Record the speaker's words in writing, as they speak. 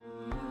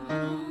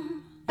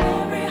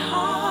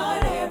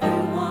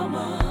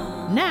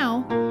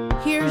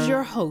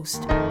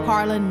host,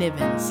 Carla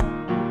Nivens.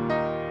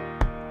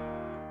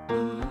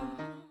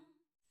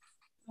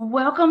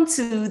 Welcome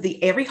to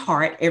the Every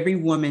Heart, Every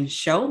Woman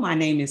show. My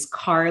name is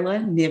Carla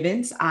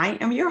Nivens. I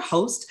am your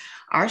host.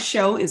 Our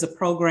show is a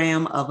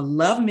program of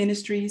Love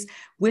Ministries,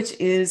 which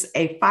is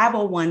a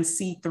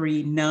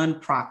 501c3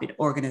 nonprofit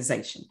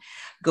organization.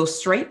 Go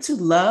straight to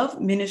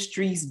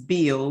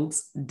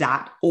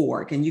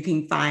loveministriesbuilds.org and you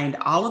can find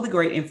all of the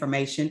great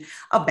information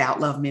about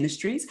Love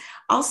Ministries.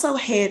 Also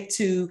head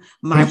to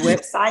my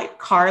website,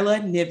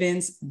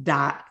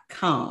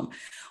 carlanivens.com.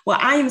 Well,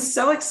 I am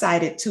so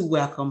excited to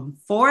welcome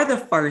for the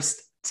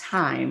first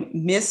time,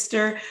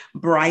 Mr.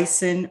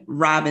 Bryson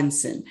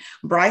Robinson.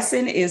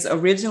 Bryson is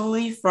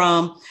originally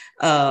from,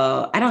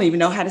 I don't even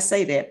know how to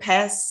say that,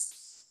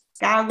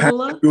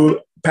 Pascagoula?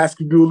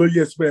 Pascagoula,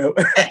 yes, ma'am.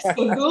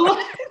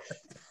 Pascagoula?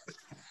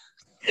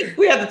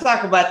 We have to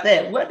talk about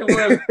that. What the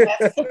word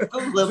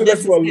Pascagoula? So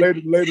that's one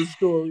later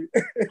story.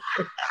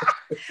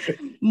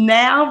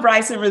 Now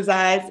Bryson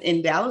resides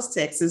in Dallas,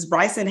 Texas.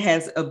 Bryson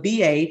has a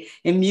BA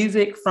in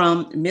music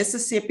from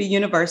Mississippi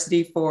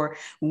University for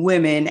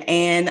Women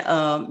and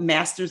a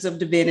Master's of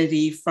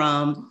Divinity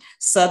from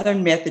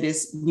Southern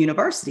Methodist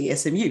University,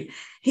 SMU.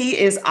 He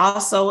is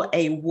also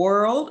a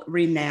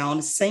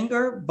world-renowned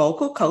singer,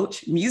 vocal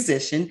coach,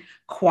 musician,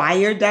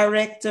 choir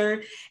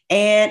director,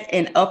 and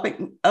an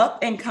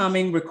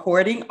up-and-coming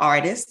recording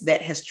artist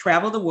that has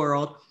traveled the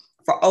world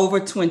for over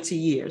 20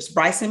 years.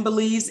 Bryson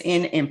believes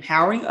in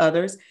empowering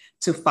others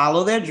to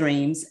follow their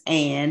dreams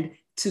and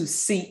to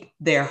seek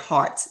their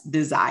heart's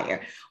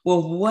desire.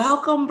 Well,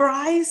 welcome,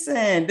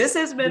 Bryson. This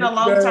has been a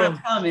long time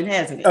coming,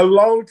 hasn't it? A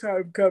long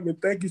time coming.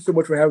 Thank you so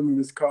much for having me,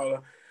 Miss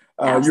Carla.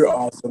 You're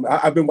awesome.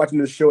 I've been watching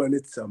the show and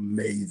it's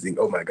amazing.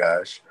 Oh my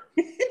gosh.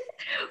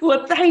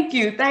 Well, thank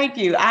you. Thank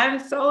you. I'm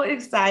so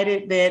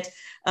excited that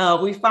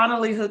we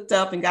finally hooked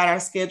up and got our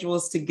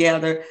schedules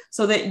together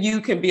so that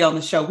you can be on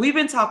the show. We've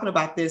been talking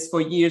about this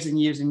for years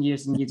and years and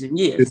years and years and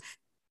years.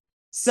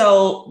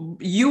 So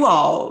you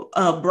all,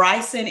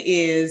 Bryson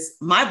is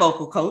my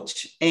vocal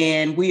coach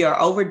and we are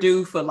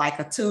overdue for like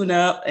a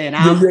tune-up and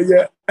I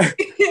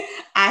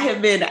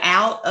have been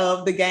out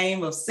of the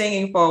game of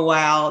singing for a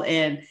while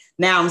and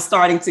now I'm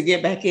starting to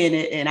get back in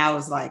it. And I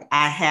was like,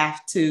 I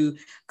have to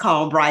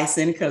call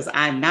Bryson because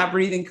I'm not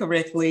breathing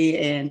correctly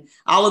and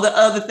all of the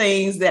other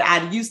things that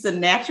I used to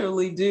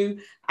naturally do.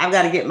 I've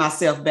got to get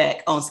myself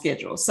back on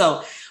schedule.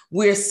 So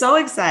we're so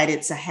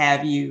excited to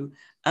have you.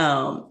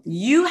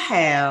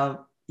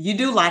 You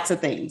do lots of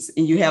things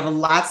and you have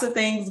lots of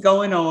things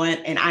going on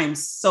and I'm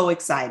so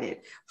excited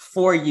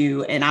for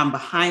you and I'm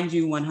behind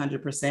you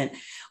 100%,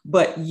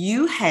 but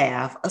you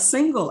have a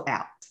single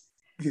out.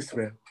 Yes,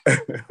 ma'am.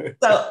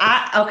 Tell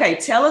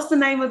us the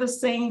name of the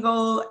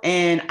single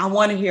and I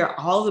want to hear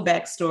all the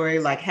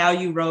backstory, like how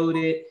you wrote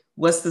it,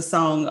 what's the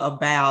song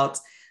about?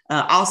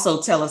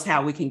 Also tell us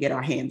how we can get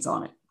our hands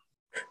on it.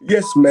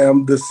 Yes,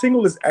 ma'am. The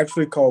single is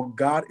actually called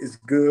God is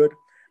Good.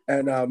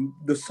 And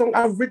the song,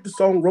 wrote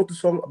the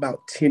song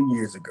about 10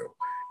 years ago,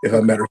 if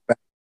a matter of fact.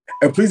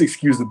 And please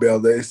excuse the bell.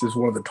 This is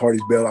one of the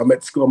tardiest bell. I'm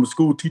at school. I'm a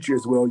school teacher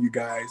as well, you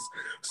guys.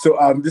 So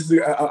this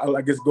is,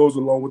 I guess, goes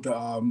along with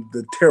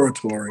the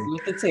territory.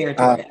 With the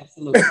territory,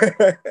 absolutely.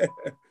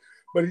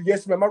 But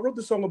yes, ma'am, I wrote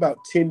the song about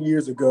 10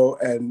 years ago,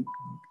 and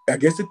I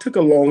guess it took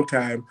a long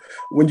time.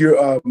 When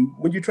you're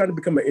trying to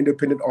become an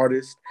independent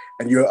artist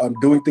and you're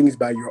doing things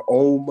by your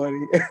own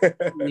money,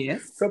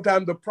 yes.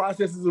 Sometimes the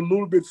process is a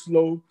little bit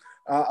slow.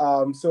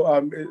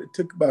 It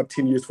took about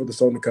 10 years for the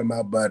song to come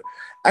out, but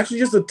actually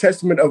just a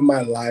testament of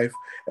my life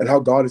and how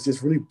God has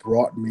just really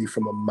brought me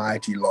from a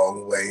mighty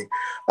long way.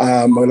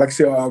 Like I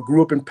said, I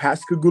grew up in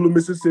Pascagoula,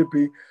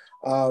 Mississippi.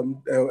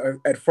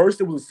 At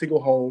first it was a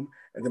single home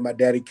and then my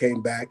daddy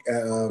came back.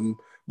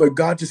 But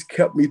God just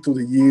kept me through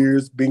the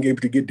years, being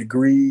able to get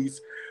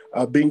degrees,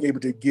 being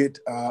able to get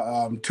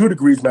 2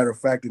 degrees, matter of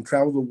fact, and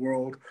travel the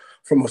world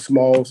from a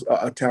small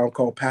town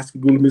called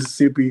Pascagoula,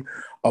 Mississippi,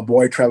 a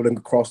boy traveling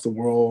across the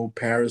world,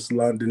 Paris,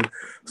 London.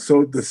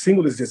 So the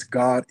single is just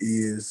God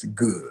is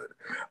Good.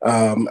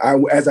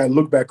 As I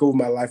look back over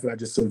my life and I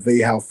just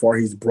survey how far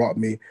he's brought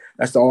me,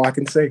 that's all I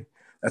can say.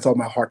 That's all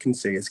my heart can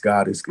say is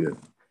God is good.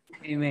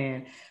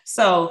 Amen.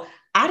 So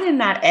I did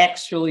not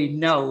actually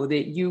know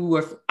that you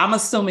were, I'm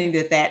assuming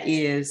that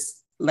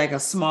is like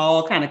a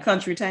small kind of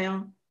country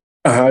town.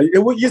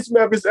 Yes,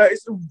 ma'am.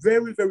 It's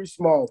very, very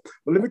small.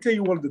 But let me tell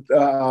you one of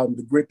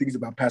the great things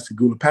about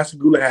Pascagoula.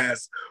 Pascagoula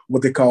has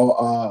what they call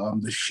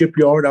the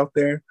shipyard out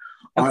there.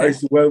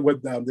 It's where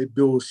they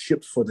build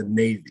ships for the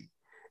Navy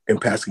in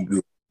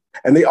Pascagoula.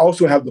 And they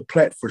also have the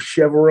plant for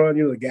Chevron,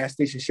 the gas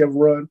station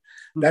Chevron.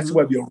 That's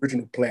where the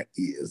original plant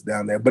is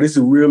down there. But it's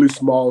a really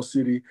small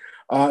city.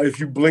 If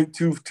you blink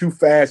too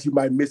fast, you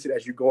might miss it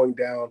as you're going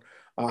down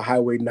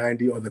Highway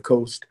 90 on the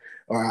coast,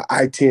 or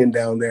I-10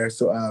 down there.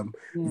 So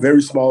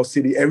very small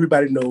city.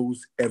 Everybody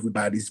knows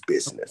everybody's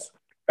business.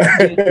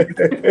 That's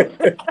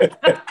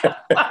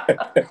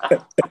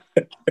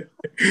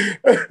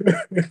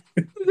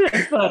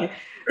funny.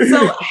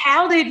 So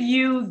how did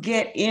you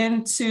get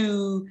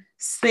into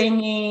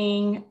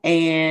singing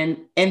and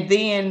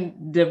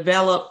then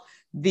develop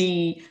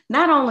the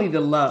not only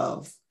the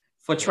love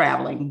for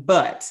traveling,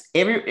 but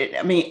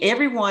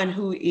everyone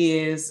who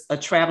is a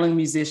traveling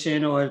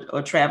musician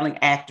or traveling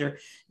actor,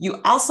 you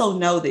also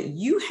know that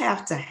you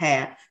have to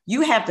have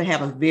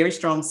a very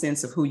strong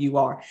sense of who you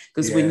are.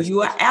 Because when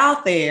you are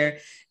out there,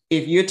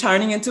 if you're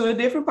turning into a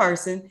different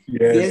person,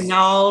 getting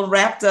all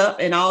wrapped up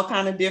in all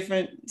kind of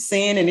different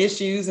sin and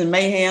issues and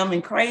mayhem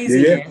and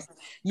craziness,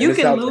 you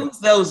can lose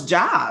those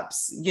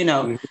jobs,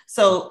 Mm-hmm.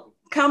 So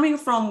coming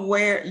from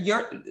where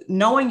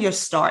knowing your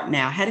start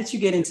now, how did you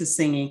get into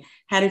singing?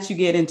 How did you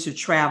get into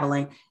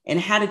traveling? And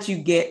how did you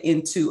get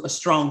into a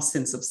strong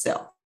sense of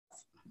self?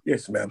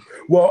 Yes, ma'am.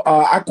 Well,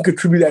 I can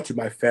contribute that to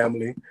my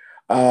family.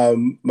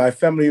 My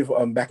family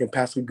back in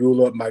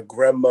Pascagoula, my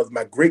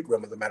great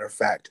grandmother, matter of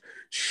fact,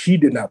 she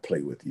did not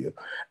play with you,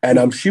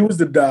 and she was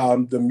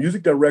the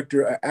music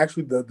director,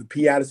 actually the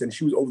pianist, and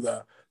she was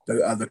over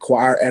the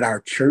choir at our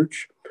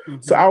church.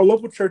 Mm-hmm. So our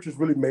local church is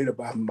really made up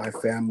by my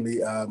family.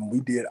 We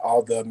did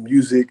all the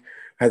music,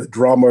 had the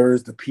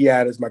drummers, the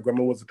pianist. My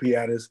grandma was the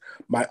pianist.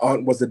 My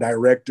aunt was the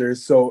director.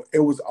 So it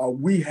was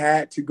we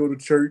had to go to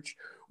church.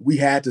 We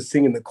had to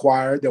sing in the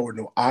choir. There were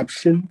no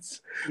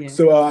options. Yeah.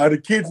 So the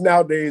kids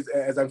nowadays,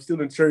 as I'm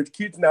still in church,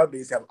 kids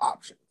nowadays have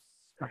options.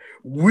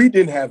 We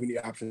didn't have any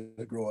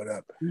options growing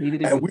up.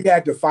 And we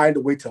had to find a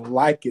way to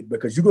like it,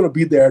 because you're going to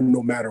be there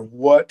no matter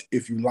what,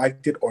 if you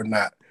liked it or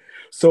not.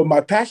 So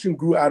my passion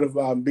grew out of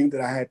being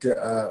that I had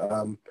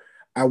to,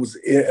 I was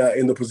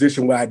in the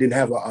position where I didn't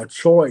have a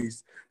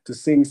choice to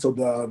sing. So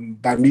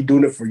by me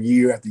doing it for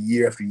year after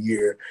year after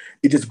year,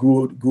 it just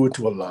grew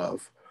into a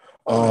love.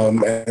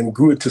 And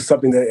grew into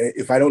something that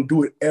if I don't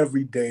do it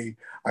every day,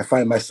 I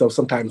find myself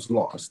sometimes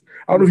lost.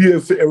 I don't know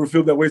if you ever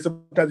feel that way.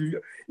 Sometimes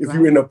if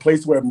you're in a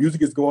place where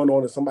music is going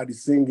on and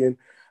somebody's singing,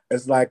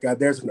 it's like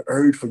there's an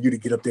urge for you to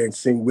get up there and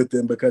sing with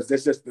them, because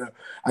there's just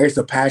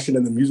the passion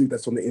and the music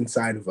that's on the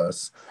inside of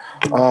us.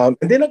 And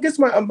then I guess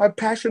my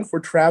passion for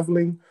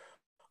traveling,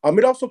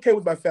 it also came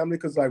with my family,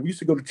 because we used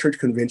to go to church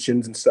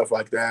conventions and stuff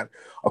like that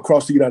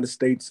across the United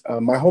States.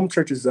 My home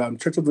church is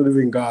Church of the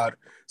Living God,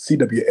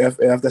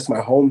 CWFF. That's my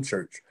home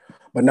church.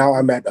 But now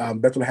I'm at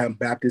Bethlehem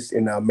Baptist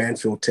in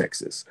Mansfield,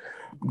 Texas.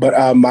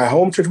 But my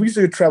home church, we used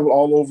to travel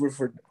all over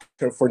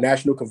for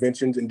national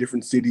conventions in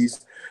different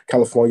cities,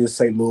 California,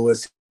 St.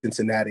 Louis,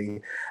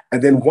 Cincinnati.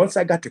 And then once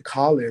I got to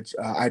college,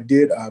 I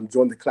did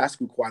join the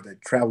classical choir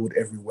that traveled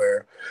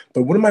everywhere.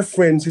 But one of my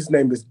friends, his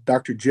name is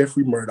Dr.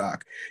 Jeffrey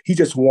Murdoch. He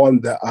just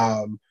won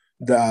the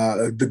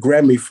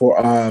Grammy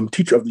for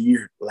Teacher of the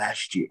Year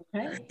last year.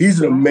 Okay.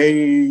 He's an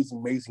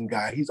amazing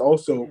guy. He's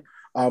also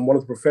one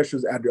of the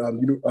professors at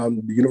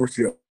the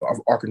University of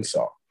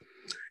Arkansas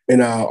in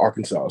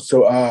Arkansas.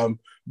 So,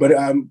 but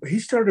he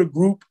started a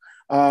group.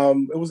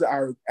 It was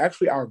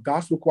our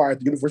gospel choir at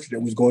the university that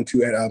we was going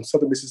to at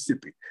Southern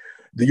Mississippi,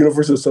 the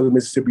University of Southern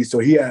Mississippi. So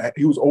he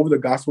was over the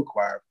gospel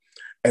choir,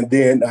 and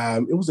then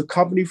it was a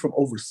company from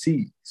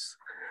overseas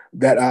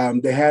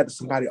that they had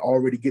somebody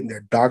already getting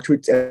their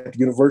doctorates at the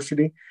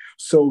university.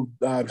 So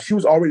she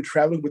was already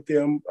traveling with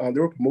them. They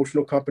were a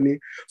promotional company,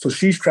 so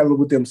she's traveling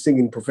with them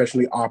singing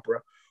professionally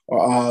opera,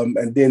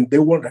 and then they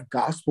wanted a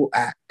gospel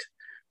act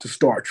to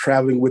start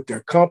traveling with their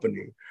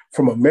company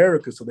from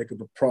America, so they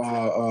could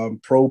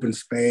probe in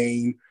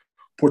Spain,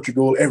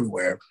 Portugal,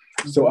 everywhere.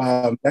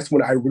 So that's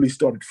when I really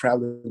started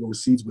traveling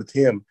overseas with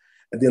him.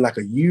 And then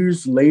a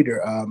years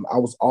later, I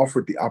was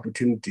offered the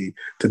opportunity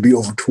to be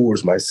over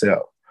tours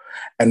myself.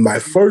 And my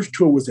first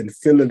tour was in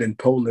Finland and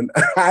Poland.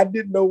 I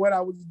didn't know what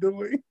I was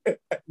doing.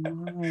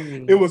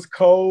 It was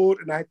cold,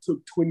 and I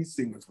took 20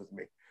 singers with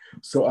me.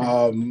 So,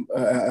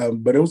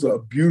 but it was a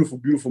beautiful,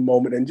 beautiful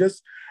moment. And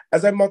just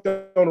as I'm out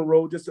there on the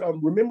road, just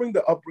remembering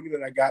the upbringing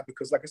that I got,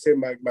 because like I said,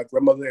 my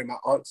grandmother and my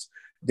aunts,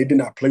 they did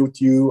not play with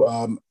you,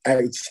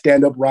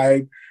 stand up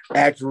right,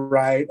 act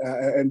right.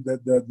 And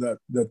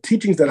the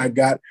teachings that I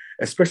got,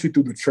 especially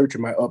through the church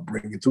and my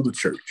upbringing through the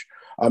church,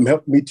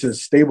 helped me to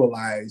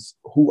stabilize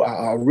who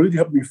really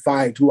helped me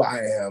find who I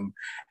am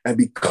and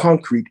be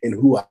concrete in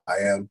who I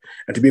am,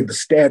 and to be able to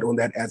stand on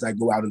that as I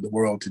go out in the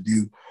world to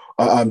do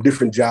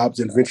different jobs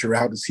and venture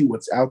out to see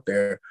what's out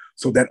there.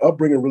 So that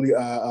upbringing really,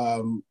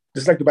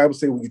 just like the Bible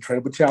says, when you train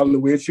up a child in the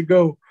way it should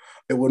go,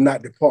 it will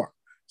not depart.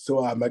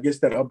 So I guess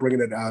that upbringing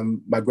that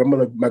my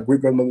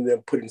great grandmother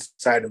put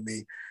inside of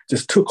me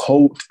just took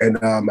hold, and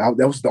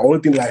that was the only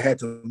thing that I had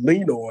to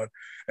lean on.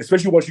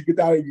 Especially once you get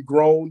out and you're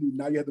grown,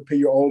 now you have to pay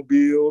your own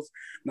bills.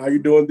 Now you're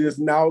doing this.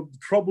 Now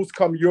troubles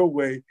come your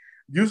way.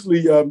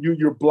 Usually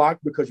you're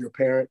blocked because your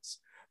parents,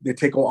 they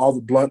take on all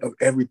the blunt of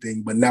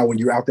everything. But now when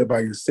you're out there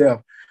by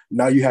yourself,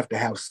 now you have to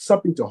have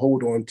something to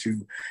hold on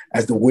to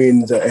as the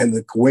winds and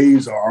the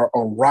waves are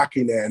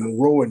rocking and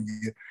rolling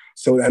you.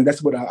 So, and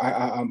that's what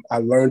I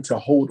learned, to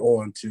hold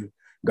on to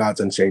God's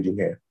unchanging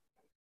hand.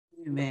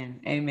 Amen.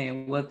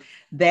 Amen. Well,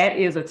 that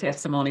is a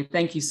testimony.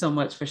 Thank you so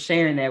much for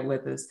sharing that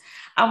with us.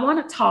 I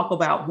want to talk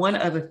about one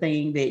other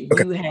thing that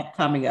Okay. you have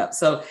coming up.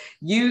 So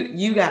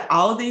you got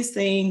all of these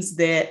things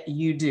that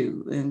you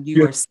do, and you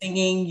Yes. are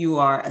singing, you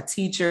are a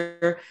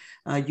teacher,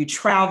 you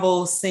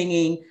travel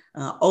singing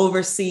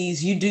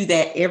overseas. You do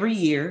that every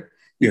year.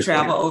 You Yes,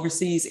 travel ma'am.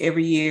 overseas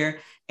every year.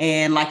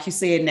 And like you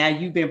said, now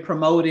you've been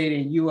promoted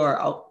and you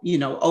are,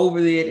 over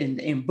it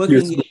and Yes,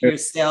 booking it ma'am.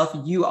 yourself.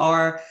 You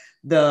are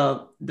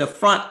the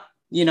front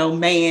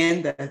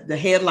man, the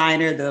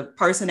headliner, the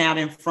person out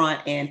in front.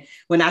 And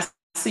when I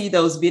see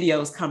those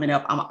videos coming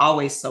up, I'm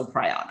always so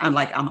proud.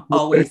 I'm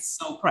always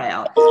so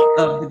proud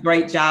of the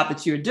great job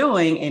that you're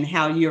doing and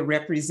how you're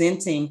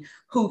representing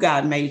who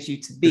God made you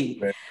to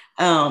be.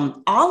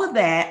 All of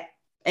that,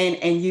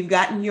 and you've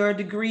gotten your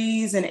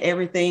degrees and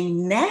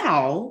everything.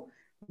 Now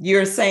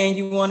you're saying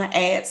you want to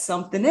add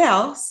something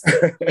else,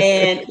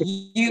 and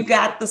you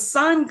got the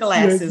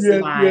sunglasses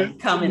line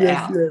coming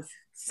out. Yes.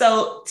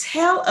 So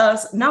tell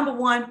us, number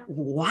one,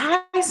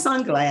 why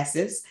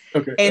sunglasses?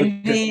 Okay.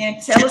 And then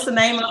tell us the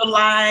name of the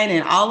line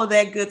and all of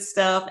that good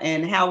stuff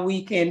and how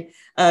we can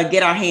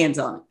get our hands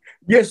on it.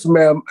 Yes,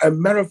 ma'am. As a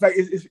matter of fact,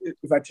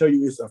 if I tell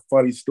you, it's a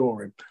funny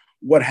story.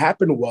 What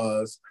happened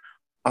was,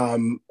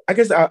 I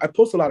guess I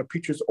post a lot of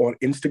pictures on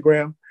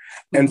Instagram.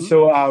 And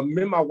so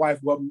me and my wife,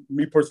 well,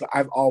 me personally,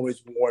 I've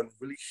always worn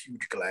really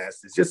huge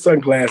glasses, just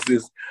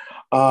sunglasses,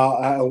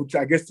 which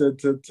I guess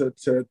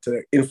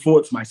to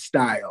influence my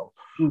style.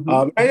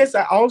 I guess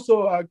I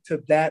also to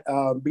that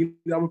being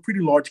I'm a pretty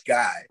large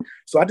guy,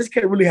 so I just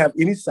can't really have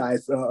any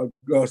size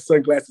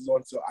sunglasses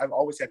on. So I've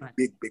always had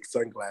big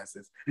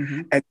sunglasses.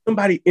 And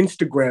somebody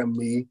Instagrammed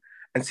me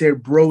and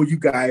said, "Bro, you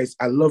guys,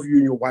 I love you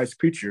and your wife's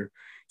picture.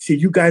 See,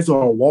 you guys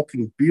are a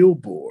walking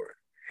billboard."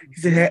 He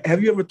said,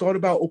 "Have you ever thought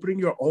about opening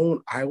your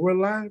own eyewear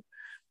line?"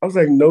 I was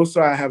like, "No,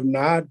 sir, I have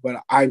not,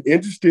 but I'm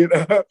interested."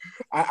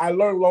 I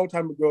learned a long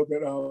time ago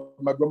that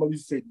my grandma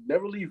used to say,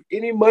 "Never leave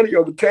any money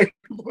on the table."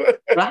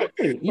 Right.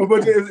 Yeah.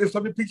 But if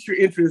something piques your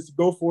interest,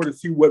 go for it and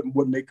see what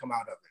may come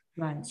out of it.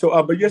 Right.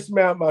 So, but yes,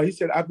 ma'am. He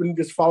said, "I've been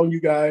just following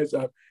you guys,"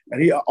 and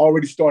he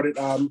already started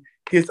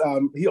his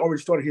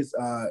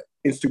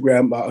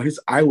Instagram, his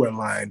eyewear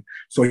line.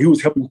 So he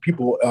was helping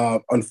people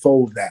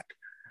unfold that.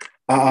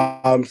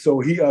 So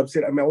he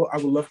said, I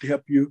would love to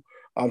help you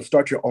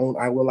start your own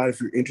eyewear line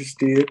if you're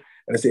interested.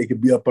 And I said, it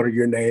could be up under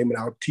your name, and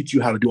I'll teach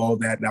you how to do all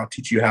that. And I'll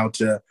teach you how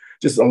to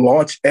just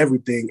launch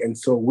everything. And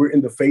so we're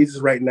in the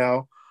phases right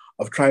now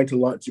of trying to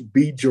launch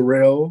B.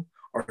 Jarrell,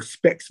 or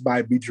Specs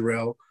by B.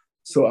 Jarrell.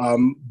 So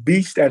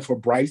B stands for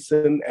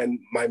Bryson, and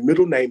my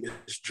middle name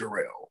is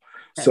Jarrell.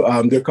 So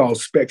they're called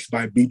Specs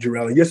by B.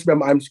 Jarrell. And yes,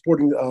 ma'am, I'm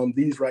sporting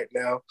these right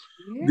now.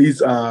 Yeah.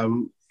 These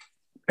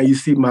and you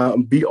see my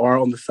BR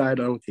on the side.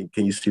 I don't think,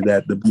 can you see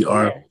that? The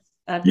BR.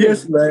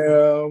 Yes,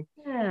 ma'am.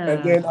 Yeah.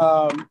 And then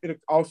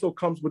it also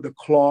comes with a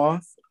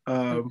cloth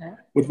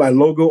with my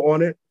logo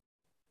on it.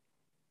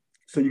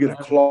 So you get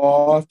a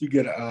cloth, you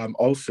get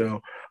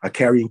also a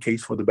carrying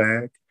case for the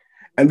bag.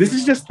 And this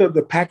is just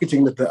the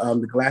packaging that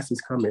the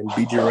glasses come in,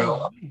 B.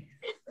 Jarrell.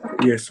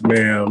 Yes,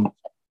 ma'am.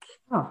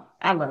 Oh,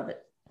 I love it.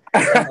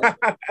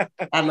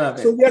 I love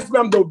it. So yes,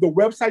 ma'am, the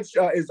website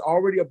is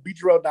already at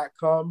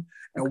bjarrell.com,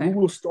 and we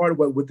will start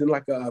within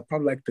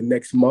probably like the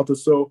next month or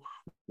so.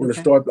 We're going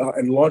to start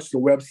and launch the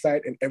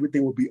website, and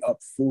everything will be up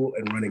full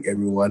and running,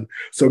 everyone.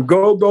 So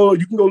go.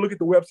 You can go look at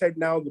the website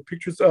now. The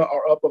pictures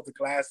are up of the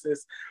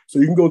glasses. So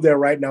you can go there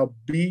right now,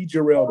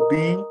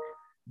 bjarrell,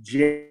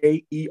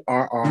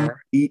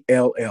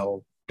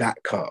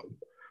 BJERRELL.com.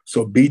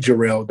 So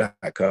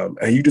bjarrell.com.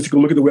 And you just go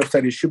look at the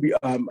website. It should be,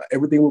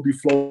 everything will be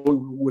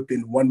flowing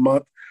within 1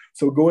 month.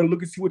 So go and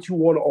look and see what you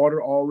want to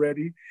order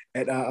already,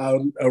 and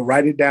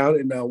write it down,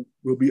 and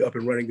we'll be up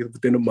and running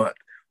within a month,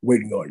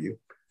 waiting on you.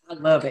 I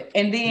love it.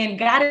 And then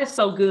God Is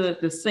So Good,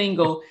 the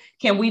single,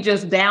 can we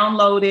just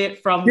download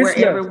it from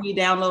wherever we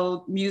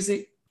download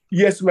music?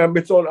 Yes, ma'am.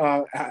 It's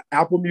on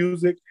Apple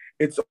Music.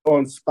 It's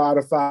on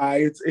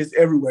Spotify. It's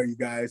everywhere, you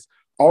guys.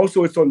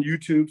 Also, it's on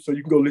YouTube, so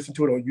you can go listen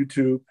to it on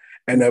YouTube.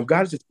 And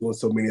God's just doing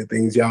so many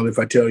things, y'all. If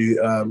I tell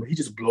you, he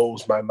just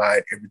blows my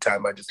mind every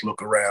time I just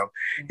look around.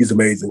 He's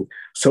amazing.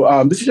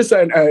 So this is just,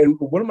 and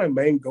one of my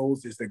main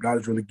goals is that God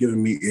has really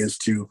given me is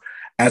to,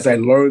 as I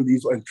learn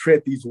these and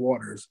tread these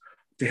waters,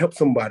 to help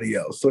somebody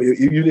else. So if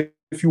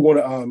you want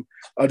to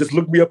just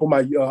look me up on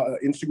my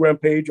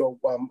Instagram page or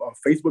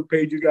Facebook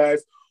page, you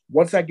guys.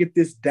 Once I get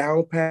this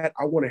down pat,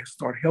 I want to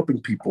start helping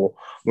people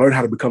learn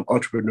how to become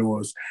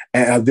entrepreneurs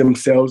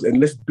themselves, and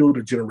let's build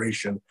a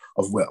generation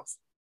of wealth.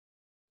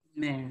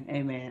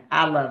 Amen.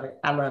 I love it.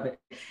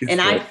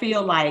 And I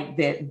feel like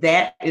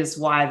that is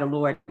why the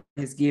Lord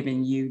has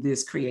given you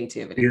this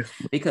creativity,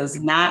 because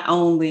not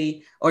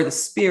only, or the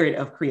spirit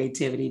of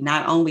creativity,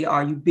 not only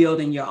are you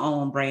building your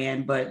own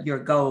brand, but your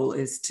goal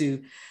is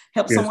to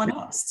help someone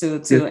else,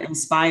 to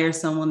inspire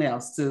someone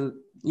else So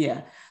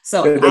I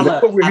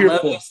love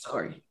your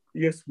story.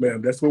 Yes,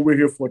 ma'am. That's what we're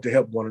here for, to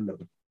help one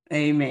another.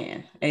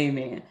 Amen.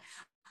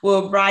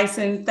 Well,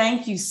 Bryson,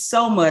 thank you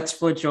so much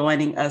for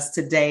joining us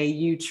today.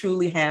 You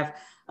truly have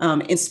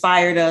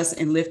inspired us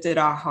and lifted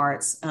our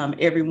hearts.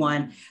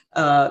 Everyone,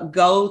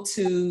 go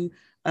to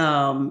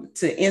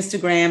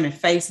Instagram and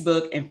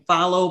Facebook and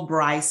follow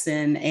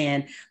Bryson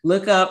and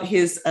look up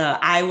his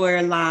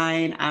eyewear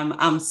line.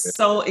 I'm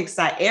so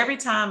excited every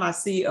time I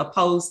see a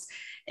post.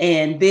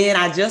 And then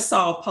I just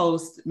saw a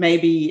post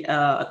maybe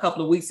a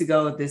couple of weeks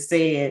ago that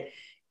said,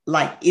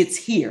 like, it's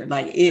here,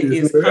 like it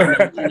is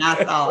coming. And I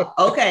thought,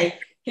 okay,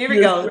 here we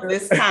go.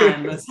 This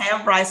time, let's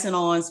have Bryson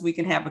on so we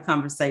can have a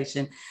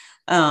conversation.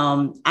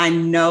 I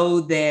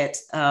know that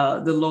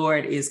the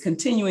Lord is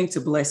continuing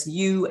to bless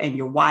you and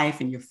your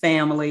wife and your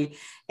family,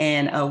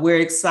 and we're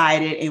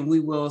excited and we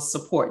will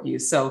support you.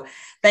 So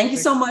thank you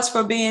so much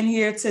for being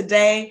here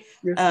today.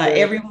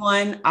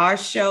 Everyone, our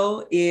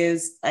show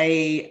is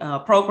a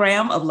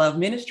program of Love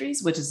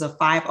Ministries, which is a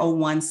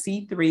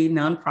 501c3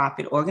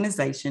 nonprofit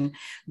organization.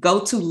 Go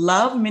to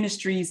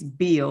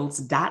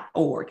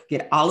loveministriesbuilds.org.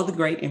 Get all of the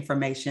great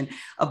information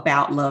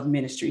about Love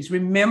Ministries.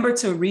 Remember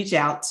to reach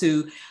out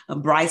to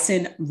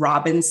Bryson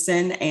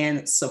Robinson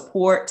and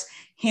support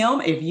him.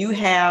 If you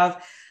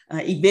have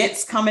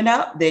events coming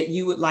up that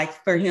you would like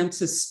for him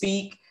to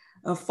speak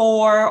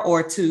for,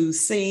 or to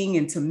sing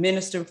and to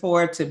minister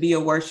for, to be a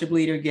worship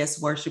leader,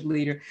 guest worship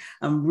leader,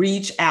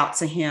 reach out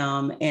to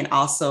him, and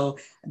also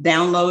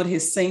download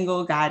his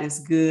single, God is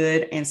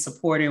Good, and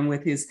support him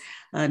with his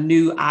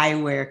new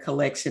eyewear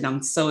collection.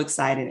 I'm so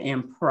excited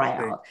and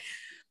proud.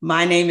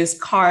 My name is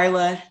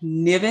Carla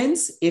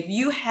Nivens. If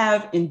you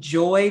have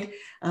enjoyed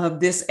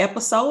this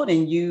episode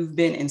and you've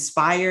been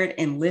inspired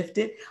and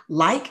lifted,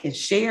 like and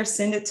share,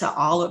 send it to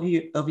all of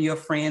your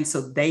friends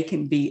so they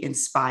can be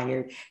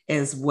inspired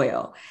as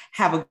well.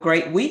 Have a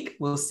great week.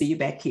 We'll see you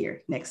back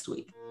here next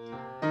week.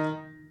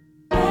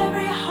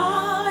 Every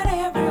heart,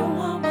 every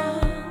woman.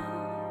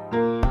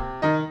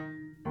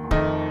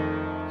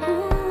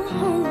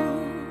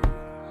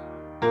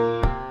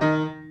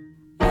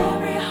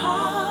 Every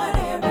heart,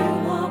 every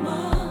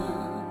woman.